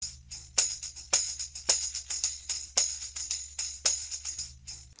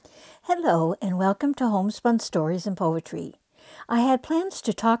Hello and welcome to Homespun Stories and Poetry. I had plans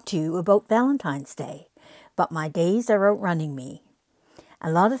to talk to you about Valentine's Day, but my days are outrunning me.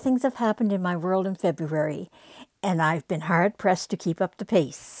 A lot of things have happened in my world in February, and I've been hard pressed to keep up the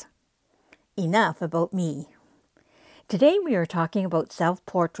pace. Enough about me. Today we are talking about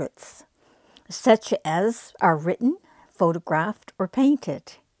self-portraits, such as are written, photographed, or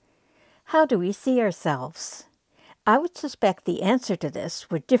painted. How do we see ourselves? I would suspect the answer to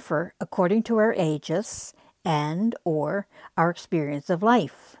this would differ according to our ages and or our experience of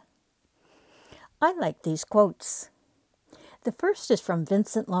life. I like these quotes. The first is from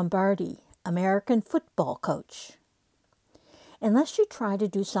Vincent Lombardi, American football coach. Unless you try to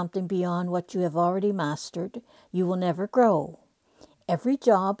do something beyond what you have already mastered, you will never grow. Every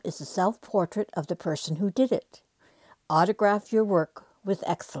job is a self-portrait of the person who did it. Autograph your work with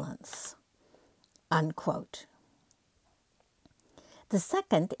excellence. Unquote. The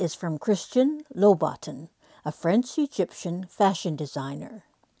second is from Christian Louboutin, a French-Egyptian fashion designer.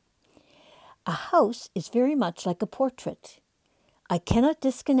 A house is very much like a portrait. I cannot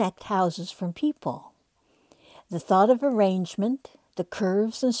disconnect houses from people. The thought of arrangement, the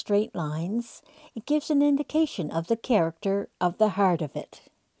curves and straight lines, it gives an indication of the character of the heart of it.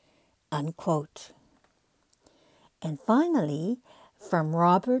 Unquote. And finally, from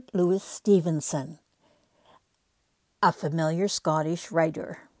Robert Louis Stevenson, a familiar Scottish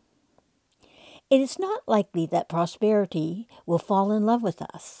writer. It is not likely that prosperity will fall in love with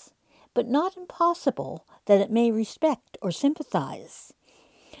us, but not impossible that it may respect or sympathize.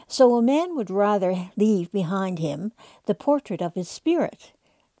 So a man would rather leave behind him the portrait of his spirit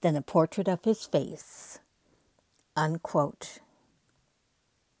than a portrait of his face. Unquote.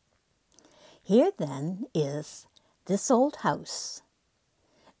 Here then is This Old House,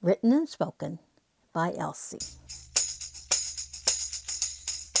 written and spoken by Elsie.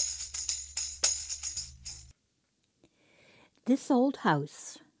 This old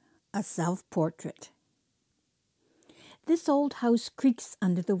house, a self-portrait. This old house creaks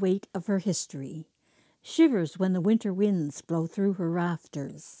under the weight of her history, shivers when the winter winds blow through her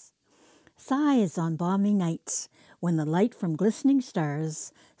rafters, sighs on balmy nights when the light from glistening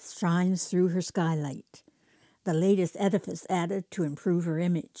stars shines through her skylight, the latest edifice added to improve her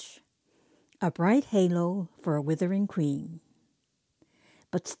image, a bright halo for a withering queen.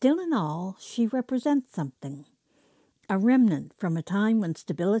 But still in all, she represents something, a remnant from a time when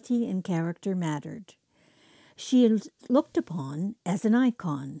stability and character mattered. She is looked upon as an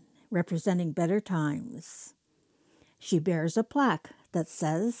icon, representing better times. She bears a plaque that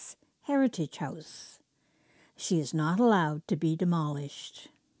says Heritage House. She is not allowed to be demolished.